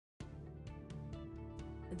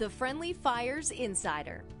The Friendly Fires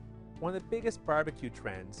Insider. One of the biggest barbecue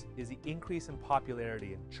trends is the increase in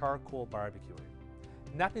popularity in charcoal barbecuing.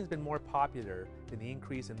 Nothing's been more popular than the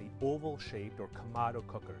increase in the oval-shaped or kamado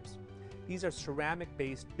cookers. These are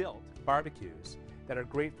ceramic-based built barbecues that are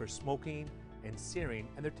great for smoking and searing,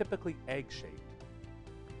 and they're typically egg-shaped.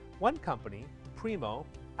 One company, Primo,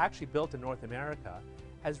 actually built in North America,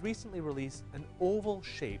 has recently released an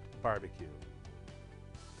oval-shaped barbecue.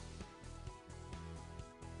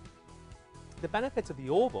 The benefits of the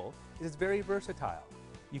oval is it's very versatile.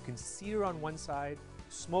 You can sear on one side,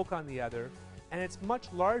 smoke on the other, and it's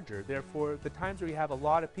much larger. Therefore, the times where you have a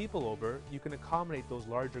lot of people over, you can accommodate those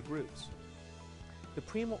larger groups. The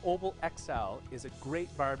Primo Oval XL is a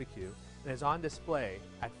great barbecue and is on display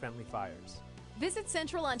at Friendly Fires. Visit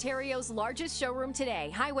Central Ontario's largest showroom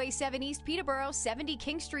today, Highway 7 East Peterborough, 70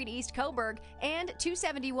 King Street East Cobourg, and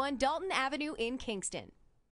 271 Dalton Avenue in Kingston.